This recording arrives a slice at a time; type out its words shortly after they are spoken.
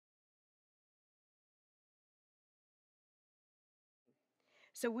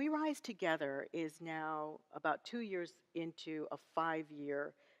So We Rise Together is now about 2 years into a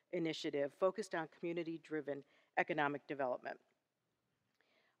 5-year initiative focused on community-driven economic development.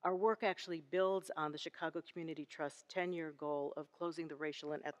 Our work actually builds on the Chicago Community Trust's 10-year goal of closing the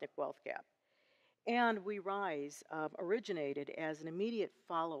racial and ethnic wealth gap. And We Rise originated as an immediate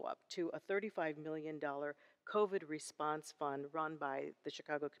follow-up to a $35 million COVID response fund run by the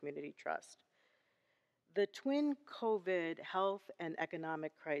Chicago Community Trust. The twin COVID health and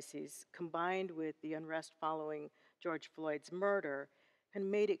economic crises, combined with the unrest following George Floyd's murder, had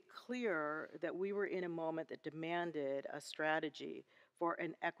made it clear that we were in a moment that demanded a strategy for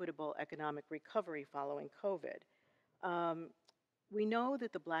an equitable economic recovery following COVID. Um, we know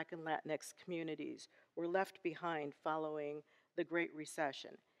that the Black and Latinx communities were left behind following the Great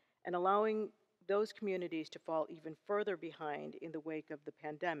Recession, and allowing those communities to fall even further behind in the wake of the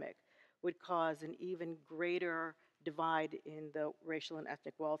pandemic would cause an even greater divide in the racial and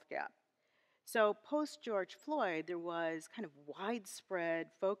ethnic wealth gap. So, post George Floyd, there was kind of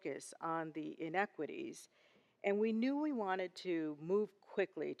widespread focus on the inequities, and we knew we wanted to move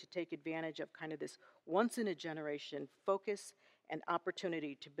quickly to take advantage of kind of this once in a generation focus and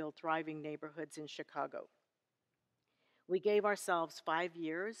opportunity to build thriving neighborhoods in Chicago. We gave ourselves 5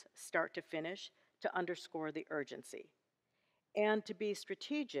 years, start to finish, to underscore the urgency. And to be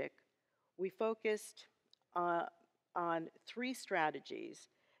strategic, we focused on 3 strategies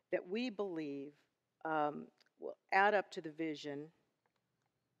that we believe will add up to the vision,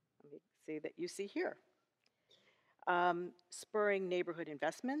 let me see, that you see here. Spurring neighborhood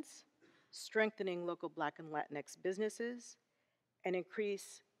investments, strengthening local Black and Latinx businesses, and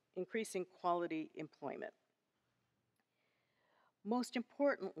increasing quality employment. Most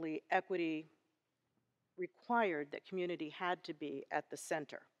importantly, equity required that community had to be at the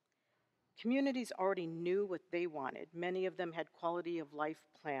center. Communities already knew what they wanted. Many of them had quality of life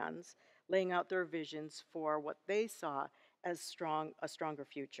plans, laying out their visions for what they saw as a stronger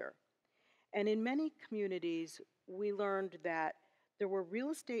future. And in many communities, we learned that there were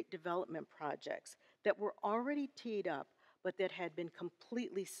real estate development projects that were already teed up, but that had been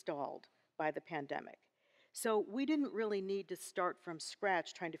completely stalled by the pandemic. So we didn't really need to start from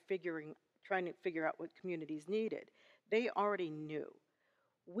scratch trying to figure out what communities needed. They already knew.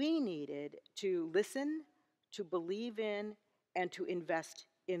 We needed to listen, to believe in, and to invest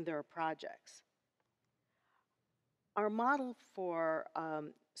in their projects. Our model for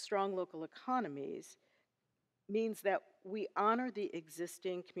strong local economies means that we honor the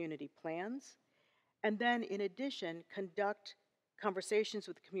existing community plans, and then in addition, conduct conversations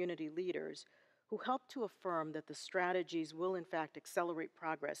with community leaders who help to affirm that the strategies will in fact accelerate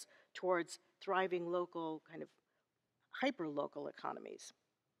progress towards thriving local, kind of hyper-local economies.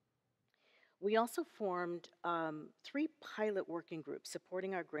 We also formed 3 pilot working groups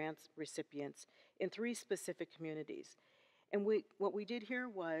supporting our grants recipients in 3 specific communities. And what we did here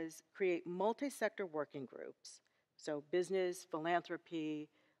was create multi-sector working groups, so business, philanthropy,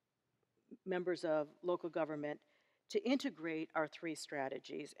 members of local government, to integrate our 3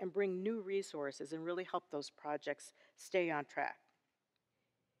 strategies and bring new resources and really help those projects stay on track.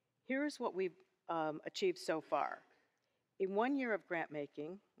 Here's what we've achieved so far. In 1 year of grant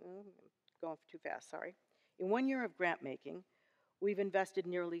making, going too fast, sorry. In 1 year of grant making, we've invested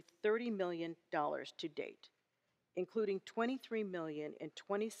nearly $30 million to date, including $23 million in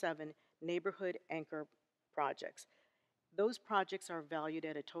 27 neighborhood anchor projects. Those projects are valued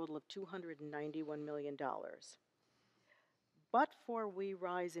at a total of $291 million. But for We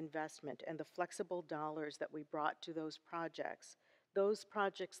Rise investment and the flexible dollars that we brought to those projects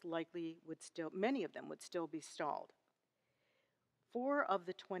likely many of them would still be stalled. 4 of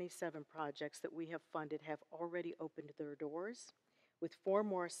the 27 projects that we have funded have already opened their doors, with 4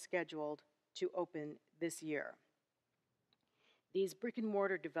 more scheduled to open this year. These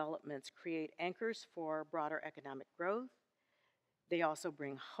brick-and-mortar developments create anchors for broader economic growth. They also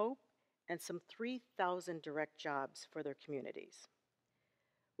bring hope and some 3,000 direct jobs for their communities.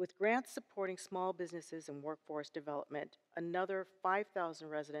 With grants supporting small businesses and workforce development, another 5,000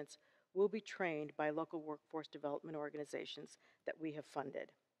 residents will be trained by local workforce development organizations that we have funded.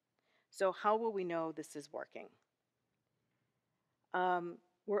 So how will we know this is working?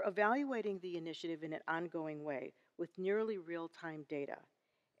 We're evaluating the initiative in an ongoing way with nearly real-time data,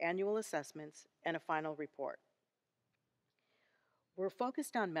 annual assessments, and a final report. We're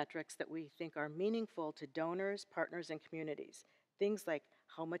focused on metrics that we think are meaningful to donors, partners, and communities. Things like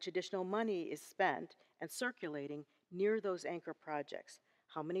how much additional money is spent and circulating near those anchor projects,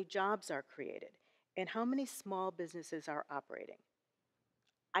 how many jobs are created, and how many small businesses are operating.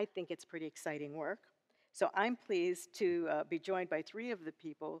 I think it's pretty exciting work. So I'm pleased to be joined by three of the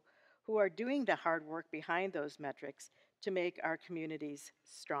people who are doing the hard work behind those metrics to make our communities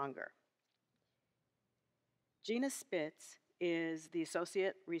stronger. Gina Spitz is the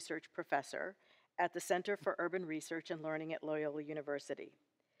Associate Research Professor at the Center for Urban Research and Learning at Loyola University.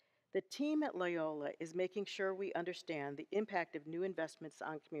 The team at Loyola is making sure we understand the impact of new investments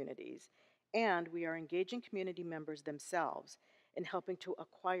on communities, and we are engaging community members themselves in helping to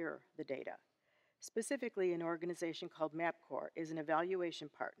acquire the data. Specifically, an organization called MapCore is an evaluation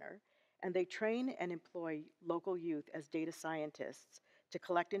partner, and they train and employ local youth as data scientists to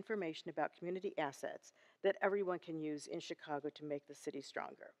collect information about community assets that everyone can use in Chicago to make the city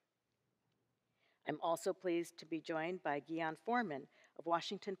stronger. I'm also pleased to be joined by Guion Foreman of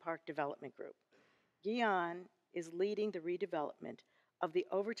Washington Park Development Group. Guion is leading the redevelopment of the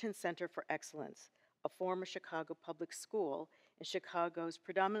Overton Center for Excellence, a former Chicago public school in Chicago's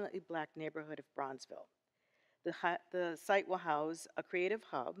predominantly Black neighborhood of Bronzeville. The site will house a creative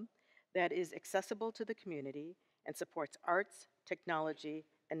hub that is accessible to the community and supports arts, technology,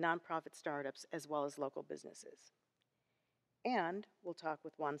 and nonprofit startups as well as local businesses. And we'll talk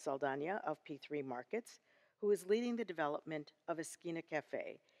with Juan Saldana of P3 Markets, who is leading the development of Esquina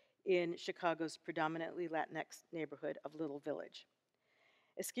Cafe in Chicago's predominantly Latinx neighborhood of Little Village.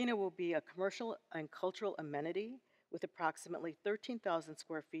 Esquina will be a commercial and cultural amenity with approximately 13,000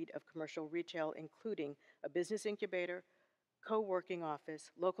 square feet of commercial retail, including a business incubator, co-working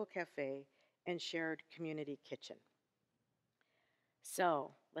office, local cafe, and shared community kitchen.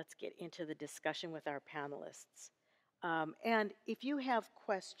 So let's get into the discussion with our panelists. And if you have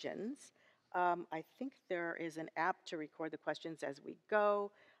questions, I think there is an app to record the questions as we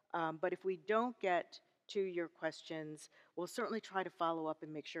go. But if we don't get to your questions, we'll certainly try to follow up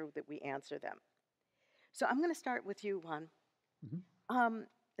and make sure that we answer them. So I'm going to start with you, Juan.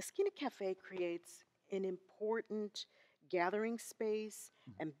 Esquina Cafe creates an important gathering space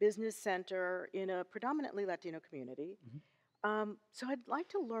and business center in a predominantly Latino community. So I'd like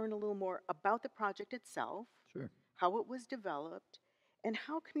to learn a little more about the project itself, Sure. how it was developed, and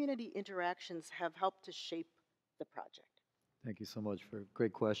how community interactions have helped to shape the project. Thank you so much for a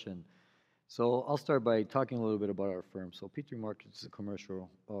great question. So I'll start by talking a little bit about our firm. So P3 Markets is a commercial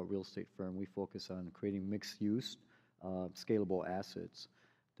real estate firm. We focus on creating mixed-use, scalable assets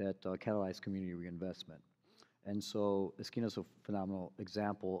that catalyze community reinvestment. And so Esquina is a phenomenal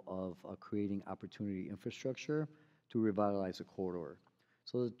example of creating opportunity infrastructure to revitalize a corridor.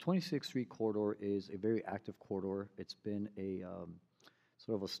 So the 26th Street corridor is a very active corridor. It's been a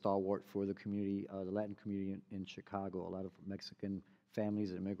sort of a stalwart for the community, the Latin community in Chicago. A lot of Mexican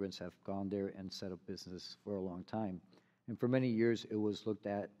families and immigrants have gone there and set up business for a long time. And for many years, it was looked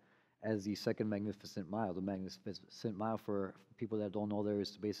at as the second Magnificent Mile. The Magnificent Mile, for people that don't know, there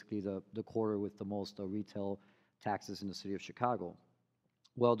is basically the corridor with the most retail taxes in the city of Chicago.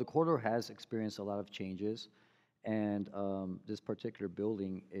 Well, the corridor has experienced a lot of changes, and this particular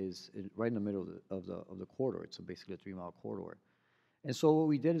building is right in the middle of the corridor. It's basically a 3-mile corridor. And so what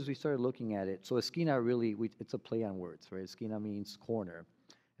we did is we started looking at it. So Esquina really, it's a play on words, right? Esquina means corner.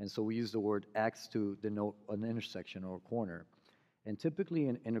 And so we use the word X to denote an intersection or a corner. And typically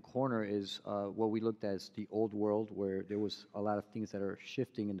in a corner is what we looked at as the old world, where there was a lot of things that are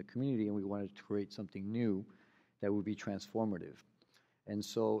shifting in the community, and we wanted to create something new that would be transformative. And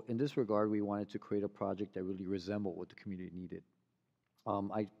so in this regard, we wanted to create a project that really resembled what the community needed.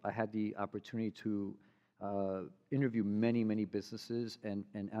 I had the opportunity to interview many businesses and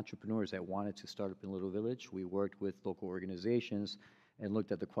entrepreneurs that wanted to start up in Little Village. We worked with local organizations and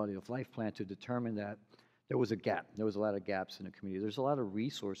looked at the quality of life plan to determine that there was a gap. There was a lot of gaps in the community. There's a lot of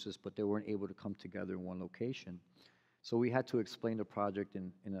resources, but they weren't able to come together in one location. So we had to explain the project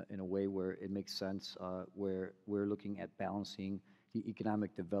in a way where it makes sense, where we're looking at balancing the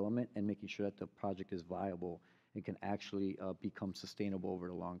economic development and making sure that the project is viable and can actually become sustainable over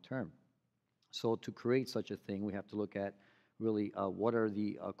the long term. So to create such a thing, we have to look at really what are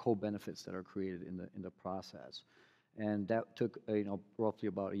the co-benefits that are created in the process. And that took roughly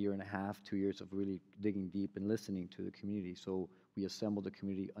about 1.5 years, 2 years of really digging deep and listening to the community. So we assembled the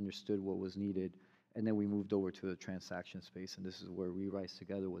community, understood what was needed, and then we moved over to the transaction space. And this is where We Rise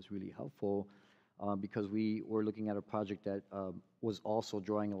Together was really helpful because we were looking at a project that was also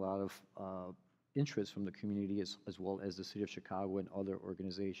drawing a lot of interest from the community as well as the city of Chicago and other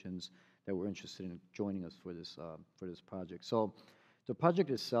organizations that were interested in joining us for this project. So the project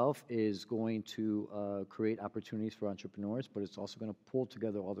itself is going to create opportunities for entrepreneurs, but it's also going to pull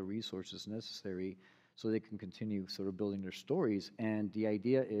together all the resources necessary so they can continue sort of building their stories. And the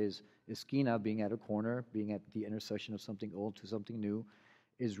idea is Esquina being at a corner, being at the intersection of something old to something new,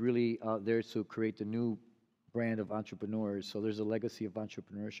 is really there to create the new brand of entrepreneurs. So there's a legacy of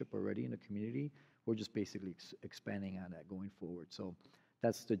entrepreneurship already in the community. We're just basically expanding on that going forward. So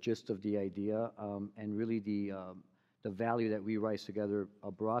that's the gist of the idea, and really the value that we Rise Together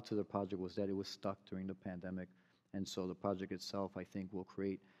brought to the project was that it was stuck during the pandemic, and so the project itself, I think, will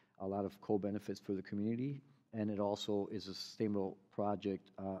create a lot of co-benefits for the community, and it also is a sustainable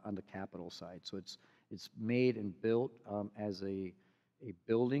project on the capital side. So it's made and built as a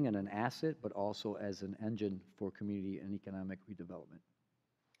building and an asset, but also as an engine for community and economic redevelopment.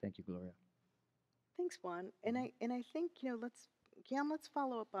 Thank you, Gloria. Thanks, Juan. And I think, let's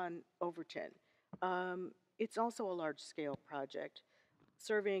follow up on Overton. It's also a large scale project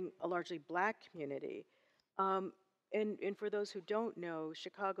serving a largely black community. Um, and for those who don't know,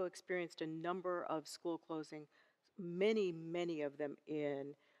 Chicago experienced a number of school closings, many of them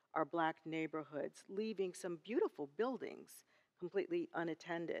in our black neighborhoods, leaving some beautiful buildings completely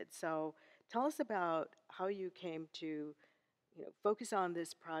unattended. So tell us about how you came to focus on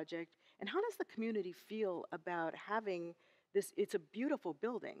this project, and how does the community feel about having this, it's a beautiful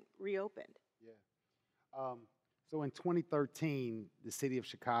building, reopened? Yeah. So in 2013, the city of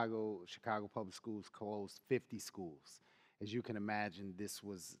Chicago, Chicago Public Schools closed 50 schools. As you can imagine,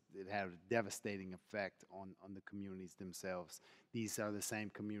 it had a devastating effect on the communities themselves. These are the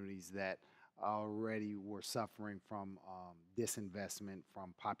same communities that already were suffering from disinvestment,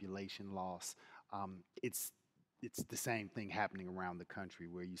 from population loss. It's the same thing happening around the country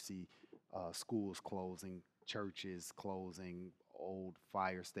where you see schools closing, churches closing, old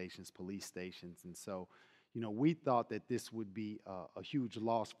fire stations, police stations. And so, we thought that this would be a huge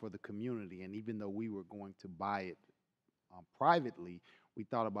loss for the community. And even though we were going to buy it privately, we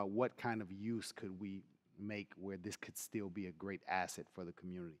thought about what kind of use could we make where this could still be a great asset for the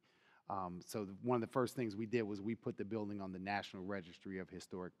community. One of the first things we did was we put the building on the National Registry of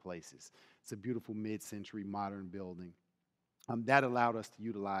Historic Places. It's a beautiful mid-century modern building. That allowed us to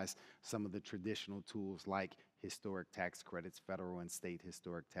utilize some of the traditional tools like historic tax credits, federal and state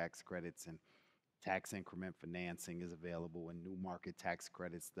historic tax credits, and tax increment financing is available, and new market tax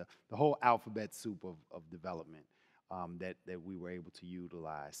credits, the whole alphabet soup of development that we were able to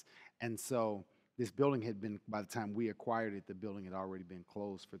utilize. And so this building had been, by the time we acquired it, the building had already been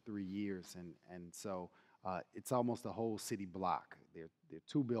closed for 3 years. And so it's almost a whole city block. There are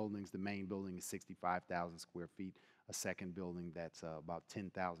 2 buildings. The main building is 65,000 square feet, a second building that's about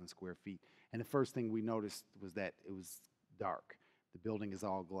 10,000 square feet. And the first thing we noticed was that it was dark. The building is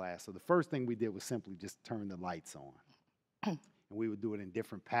all glass. So the first thing we did was simply just turn the lights on. And we would do it in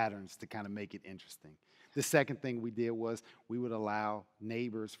different patterns to kind of make it interesting. The second thing we did was we would allow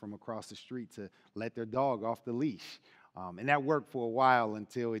neighbors from across the street to let their dog off the leash. And that worked for a while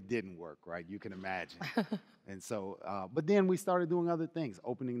until it didn't work, right? You can imagine. And so, but then we started doing other things,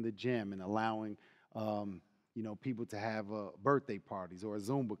 opening the gym and allowing, people to have birthday parties or a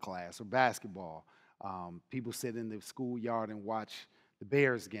Zumba class or basketball. People sit in the schoolyard and watch the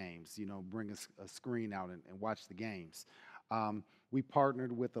Bears games, bring a screen out and watch the games. We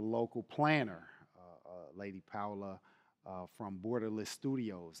partnered with a local planner, Lady Paula from Borderless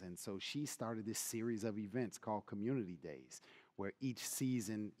Studios. And so she started this series of events called Community Days, where each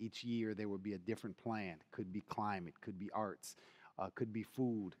season, each year, there would be a different plan. Could be climate, could be arts, could be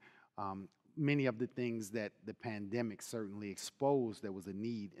food. Many of the things that the pandemic certainly exposed, there was a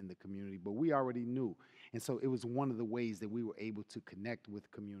need in the community, but we already knew. And so it was one of the ways that we were able to connect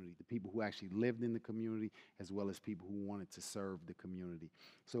with community, the people who actually lived in the community, as well as people who wanted to serve the community.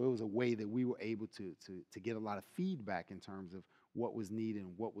 So it was a way that we were able to get a lot of feedback in terms of what was needed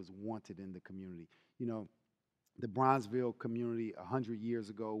and what was wanted in the community. The Bronzeville community 100 years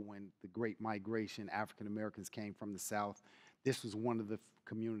ago, when the Great Migration, African Americans came from the South, this was one of the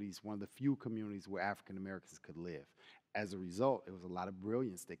communities, one of the few communities where African Americans could live. As a result, there was a lot of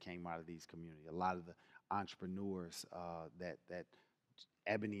brilliance that came out of these communities. A lot of the entrepreneurs that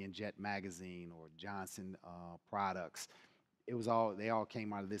Ebony and Jet magazine or Johnson products, they all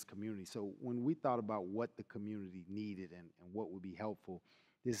came out of this community. So when we thought about what the community needed and what would be helpful,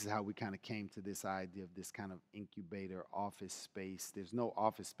 this is how we kind of came to this idea of this kind of incubator office space. There's no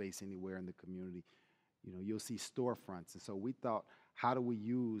office space anywhere in the community. You'll see storefronts. And so we thought, how do we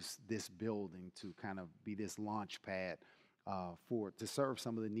use this building to kind of be this launch pad to serve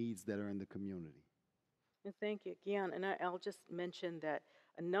some of the needs that are in the community? And thank you, Gian. And I'll just mention that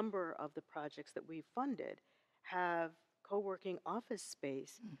a number of the projects that we've funded have co-working office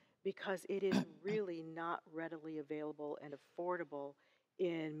space because it is really not readily available and affordable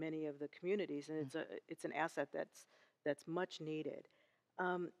in many of the communities, and it's an asset that's much needed.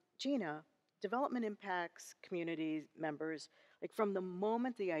 Gina, development impacts community members Like from the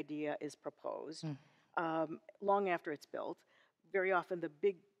moment the idea is proposed, Mm. long after it's built, very often the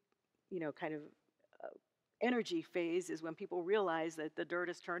big, kind of uh, energy phase is when people realize that the dirt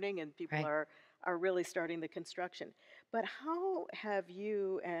is turning and people Right. are really starting the construction. But how have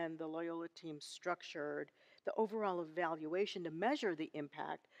you and the Loyola team structured the overall evaluation to measure the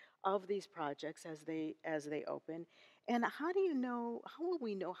impact of these projects as they open? And how will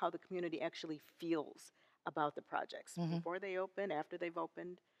we know how the community actually feels about the projects Hmm. before they open, after they've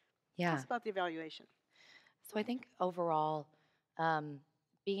opened? Tell Yeah. us about the evaluation. So I think overall, um,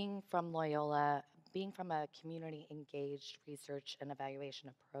 being from Loyola, being from a community engaged research and evaluation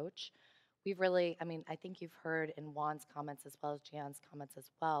approach, we've really, I mean, I think you've heard in Juan's comments as well as Gian's comments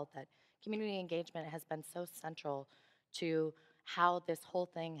as well that community engagement has been so central to how this whole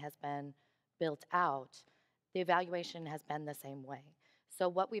thing has been built out. The evaluation has been the same way. So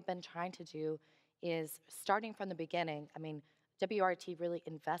what we've been trying to do is starting from the beginning, I mean, WRT really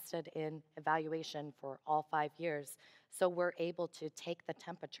invested in evaluation for all 5 years. So we're able to take the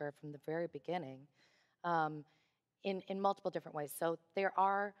temperature from the very beginning um, in multiple different ways. So there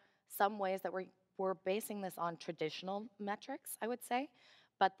are some ways that we're basing this on traditional metrics, I would say,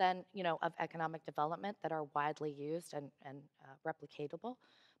 but then, of economic development that are widely used and replicatable.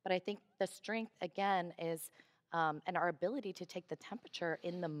 But I think the strength, again, is and our ability to take the temperature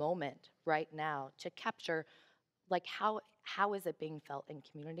in the moment right now to capture like how is it being felt in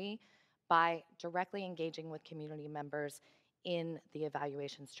community by directly engaging with community members in the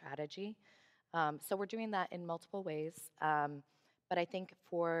evaluation strategy. So we're doing that in multiple ways. But I think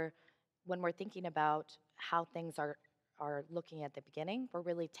for when we're thinking about how things are looking at the beginning, we're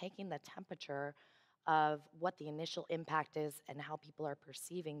really taking the temperature of what the initial impact is and how people are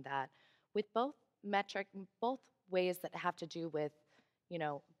perceiving that with both ways that have to do with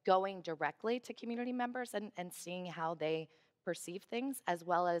going directly to community members and seeing how they perceive things, as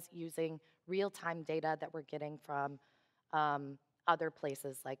well as using real-time data that we're getting from other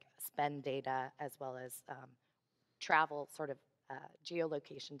places like spend data, as well as travel sort of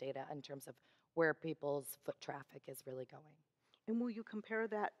geolocation data in terms of where people's foot traffic is really going. And will you compare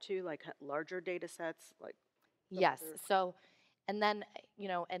that to like larger data sets, like some Yes. other? So, and then,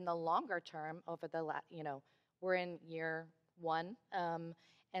 in the longer term, we're in year one.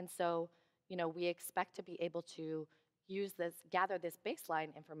 And so, we expect to be able to gather this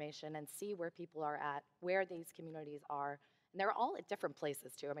baseline information and see where people are at, where these communities are. And they're all at different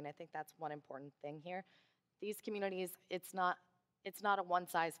places too. I mean, I think that's one important thing here. These communities, it's not a one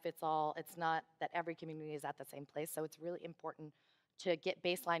size fits all. It's not that every community is at the same place. So it's really important to get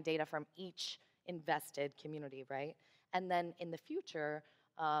baseline data from each invested community, right? And then in the future,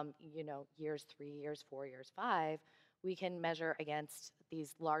 years 3, years 4, years 5, we can measure against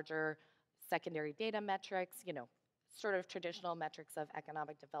these larger secondary data metrics, sort of traditional metrics of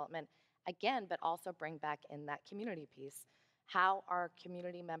economic development, again, but also bring back in that community piece. How are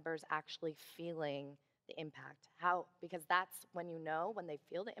community members actually feeling the impact? Because that's when they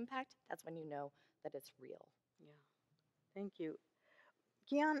feel the impact, that's when you know that it's real. Yeah, thank you.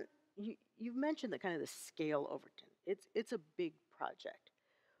 Gian, you've mentioned the kind of the scale Overton. It's a big project.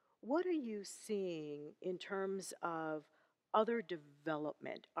 What are you seeing in terms of other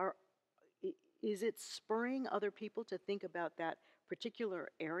development? Is it spurring other people to think about that particular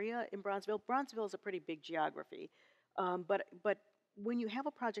area in Bronzeville? Bronzeville is a pretty big geography, but when you have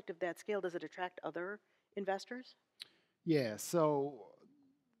a project of that scale, does it attract other investors? Yeah, so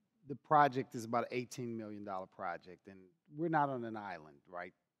the project is about an $18 million project, and we're not on an island,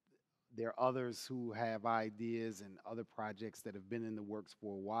 right? There are others who have ideas and other projects that have been in the works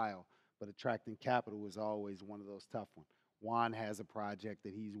for a while, but attracting capital is always one of those tough ones. Juan has a project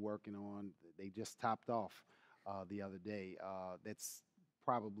that he's working on. They just topped off the other day. That's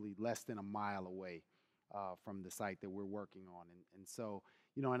probably less than a mile away from the site that we're working on. And so,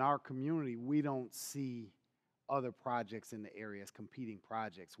 in our community, we don't see other projects in the area as competing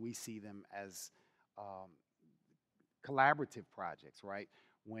projects. We see them as um, collaborative projects, right?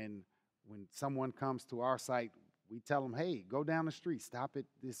 When someone comes to our site, we tell them, hey, go down the street, stop at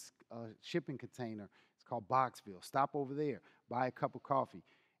this shipping container. It's called Boxville. Stop over there, buy a cup of coffee.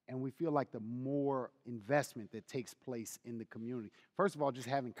 And we feel like the more investment that takes place in the community, first of all, just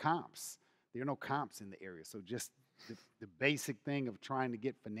having comps. There are no comps in the area. So just the basic thing of trying to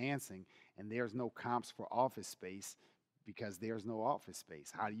get financing, and there's no comps for office space because there's no office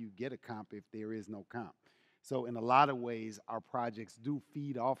space. How do you get a comp if there is no comp? So in a lot of ways, our projects do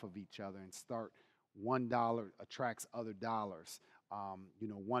feed off of each other and start $1 attracts other dollars.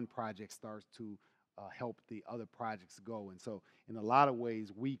 One project starts to help the other projects go. And so in a lot of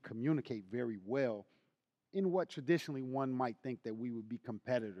ways, we communicate very well in what traditionally one might think that we would be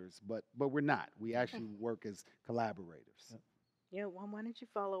competitors, but we're not. We actually work as collaborators. Yep. Yeah, well, why don't you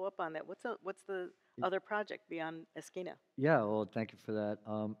follow up on that? What's the other project beyond Esquina? Yeah, well, thank you for that.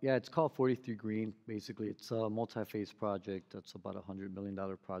 Yeah, it's called 43 Green. Basically, it's a multi-phase project. That's about a $100 million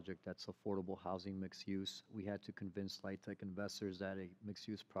project. That's affordable housing mixed use. We had to convince Tech investors that a mixed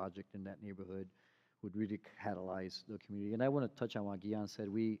use project in that neighborhood would really catalyze the community. And I want to touch on what Guion said.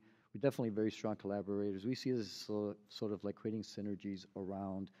 We're definitely very strong collaborators. We see this as sort of like creating synergies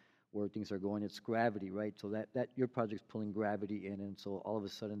around where things are going. It's gravity, right? So that your project's pulling gravity in, and so all of a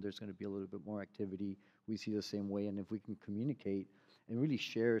sudden there's going to be a little bit more activity. We see the same way, and if we can communicate and really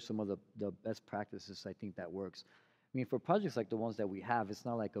share some of the best practices, I think that works. I mean, for projects like the ones that we have, it's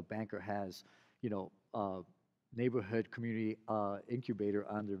not like a banker has, you know, neighborhood community incubator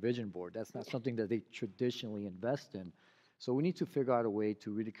on their vision board. That's not something that they traditionally invest in. So we need to figure out a way to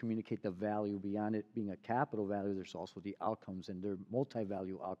really communicate the value beyond it being a capital value. There's also the outcomes, and there are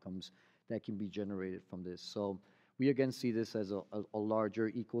multi-value outcomes that can be generated from this. So we again see this as a larger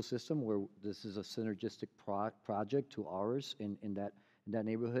ecosystem where this is a synergistic project to ours in that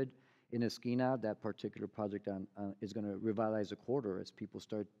neighborhood. In Esquina, that particular project is going to revitalize the corridor as people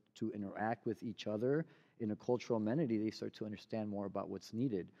start to interact with each other in a cultural amenity. They start to understand more about what's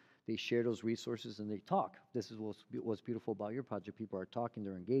needed. They share those resources and they talk. This is what's beautiful about your project. People are talking,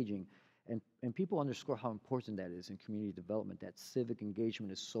 they're engaging, and people underscore how important that is in community development. That civic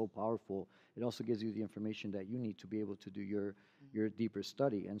engagement is so powerful. It also gives you the information that you need to be able to do your deeper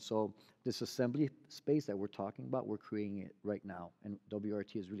study. And so this assembly space that we're talking about, we're creating it right now, and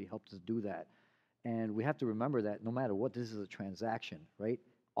WRT has really helped us do that. And we have to remember that no matter what, this is a transaction, right?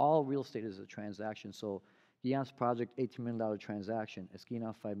 All real estate is a transaction. So Guion's project, $18 million transaction.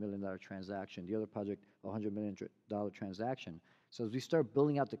 Esquina, $5 million transaction. The other project, $100 million transaction. So as we start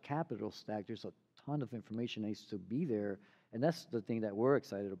building out the capital stack, there's a ton of information that needs to be there. And that's the thing that we're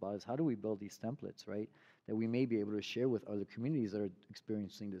excited about, is how do we build these templates, right? That we may be able to share with other communities that are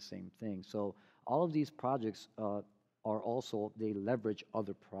experiencing the same thing. So all of these projects are also, they leverage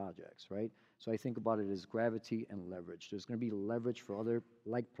other projects, right? So I think about it as gravity and leverage. There's going to be leverage for other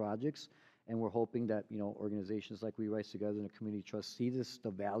like projects. And we're hoping that, you know, organizations like We Rise Together and the Community Trust see this,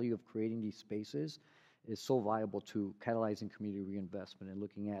 the value of creating these spaces is so viable to catalyzing community reinvestment and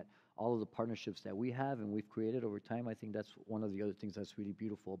looking at all of the partnerships that we have and we've created over time. I think that's one of the other things that's really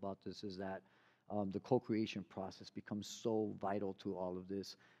beautiful about this, is that the co-creation process becomes so vital to all of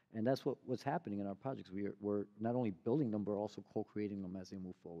this. And that's what's happening in our projects. We're not only building them, but also co-creating them as they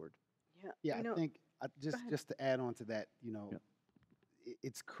move forward. Yeah, Yeah, you know, I think go ahead. just to add on to that, you know, Yeah.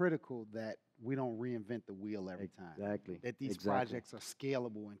 it's critical that we don't reinvent the wheel every time. Exactly. That these Exactly. projects are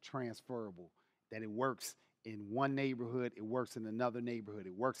scalable and transferable. That it works in one neighborhood, it works in another neighborhood,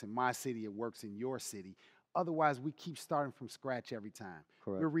 it works in my city, it works in your city. Otherwise, we keep starting from scratch every time.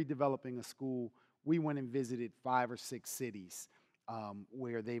 Correct. We're redeveloping a school. We went and visited 5 or 6 cities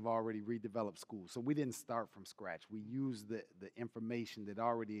where they've already redeveloped schools. So we didn't start from scratch. We used the information that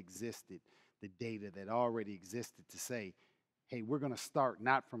already existed, the data that already existed to say, hey, we're going to start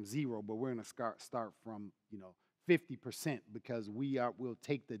not from 0, but we're going to start from, you know, 50%, because we'll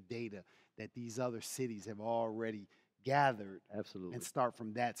take the data that these other cities have already gathered. Absolutely. And start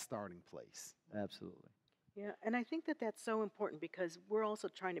from that starting place. Absolutely. Yeah, and I think that that's so important because we're also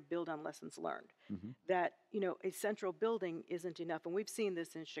trying to build on lessons learned. Mm-hmm. That, you know, a central building isn't enough. And we've seen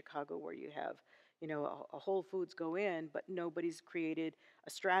this in Chicago where you have, you know, a Whole Foods go in, but nobody's created a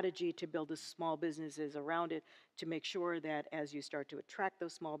strategy to build the small businesses around it to make sure that as you start to attract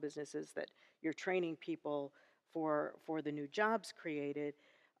those small businesses, that you're training people for the new jobs created.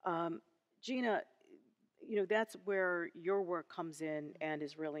 Gina, you know, that's where your work comes in and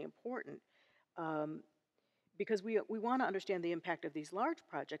is really important. Because we want to understand the impact of these large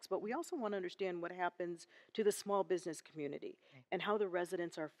projects, but we also want to understand what happens to the small business community and how the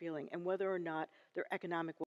residents are feeling and whether or not their economic